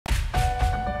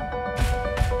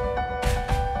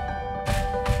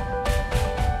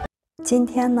今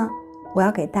天呢，我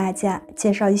要给大家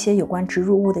介绍一些有关植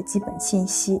入物的基本信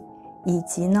息，以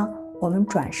及呢，我们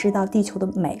转世到地球的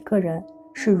每个人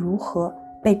是如何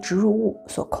被植入物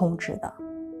所控制的。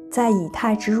在以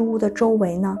太植入物的周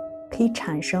围呢，可以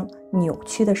产生扭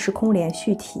曲的时空连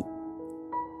续体，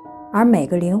而每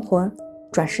个灵魂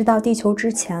转世到地球之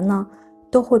前呢，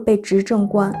都会被执政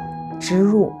官植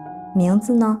入名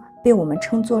字呢被我们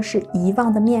称作是遗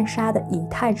忘的面纱的以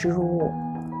太植入物。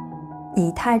以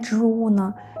太植入物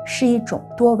呢是一种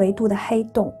多维度的黑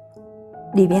洞，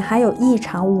里边含有异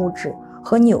常物质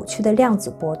和扭曲的量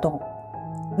子波动。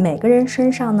每个人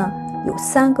身上呢有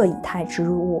3个以太植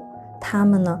入物，它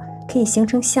们呢可以形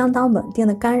成相当稳定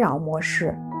的干扰模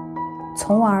式，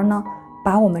从而呢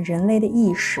把我们人类的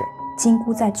意识禁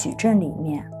锢在矩阵里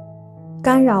面。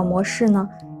干扰模式呢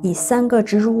以3个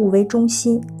植入物为中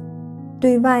心，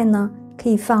对外呢可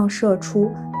以放射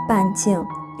出半径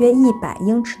约100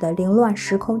英尺的凌乱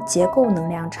时空结构能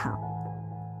量场。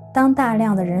当大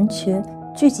量的人群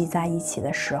聚集在一起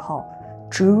的时候，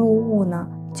植入物呢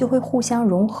就会互相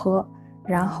融合，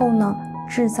然后呢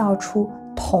制造出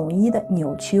统一的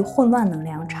扭曲混乱能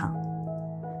量场。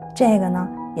这个呢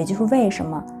也就是为什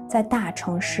么在大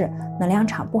城市能量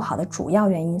场不好的主要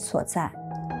原因所在。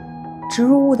植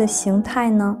入物的形态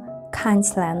呢看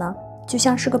起来呢就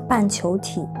像是个半球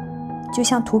体，就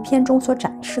像图片中所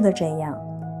展示的这样。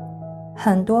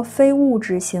很多非物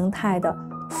质形态的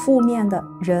负面的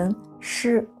人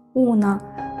事物呢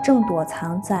正躲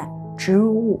藏在植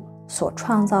入物所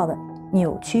创造的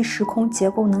扭曲时空结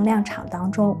构能量场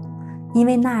当中，因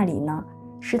为那里呢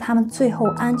是他们最后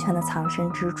安全的藏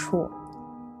身之处。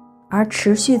而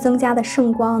持续增加的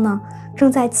圣光呢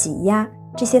正在挤压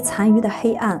这些残余的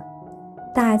黑暗，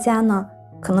大家呢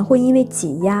可能会因为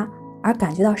挤压而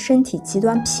感觉到身体极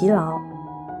端疲劳，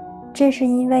这是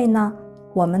因为呢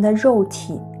我们的肉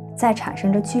体在产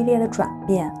生着剧烈的转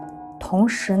变，同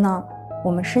时呢我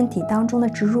们身体当中的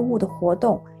植入物的活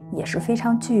动也是非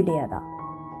常剧烈的，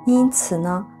因此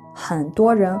呢很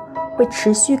多人会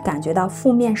持续感觉到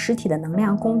负面实体的能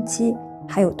量攻击，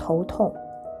还有头痛。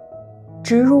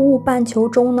植入物半球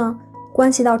中呢关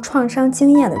系到创伤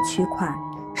经验的区块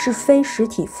是非实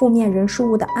体负面人事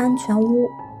物的安全屋。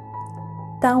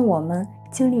当我们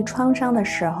经历创伤的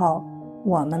时候，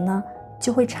我们呢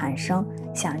就会产生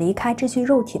想离开这具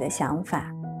肉体的想法，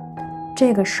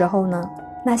这个时候呢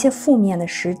那些负面的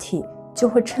实体就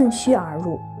会趁虚而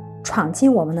入，闯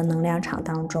进我们的能量场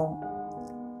当中。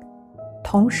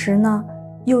同时呢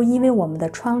又因为我们的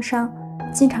创伤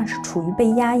经常是处于被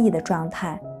压抑的状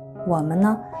态，我们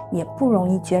呢也不容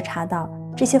易觉察到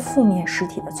这些负面实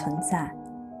体的存在，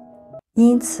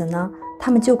因此呢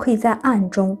他们就可以在暗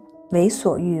中为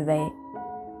所欲为。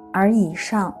而以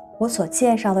上我所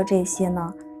介绍的这些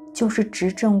呢就是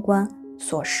执政官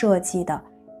所设计的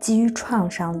基于创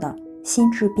伤的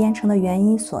心智编程的原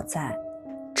因所在。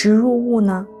植入物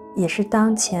呢也是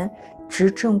当前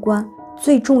执政官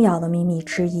最重要的秘密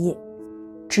之一。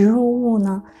植入物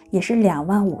呢也是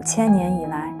25000年以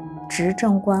来执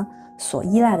政官所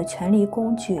依赖的权力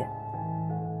工具。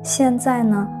现在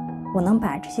呢我能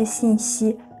把这些信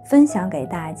息分享给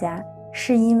大家，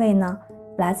是因为呢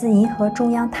来自银河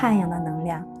中央太阳的能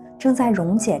量正在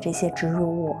溶解这些植入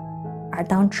物，而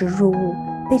当植入物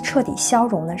被彻底消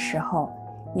融的时候，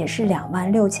也是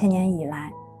26000年以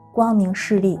来光明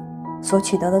势力所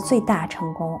取得的最大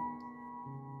成功。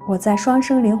我在双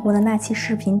生灵魂的那期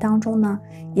视频当中呢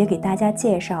也给大家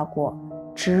介绍过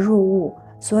植入物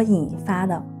所引发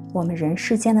的我们人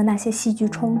世间的那些戏剧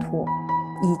冲突，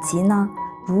以及呢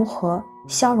如何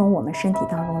消融我们身体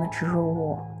当中的植入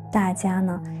物。大家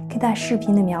呢可以在视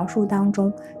频的描述当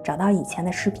中找到以前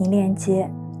的视频链接。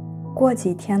过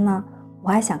几天呢我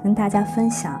还想跟大家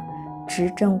分享执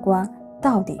政官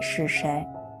到底是谁，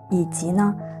以及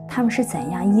呢他们是怎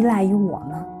样依赖于我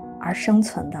们而生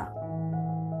存的。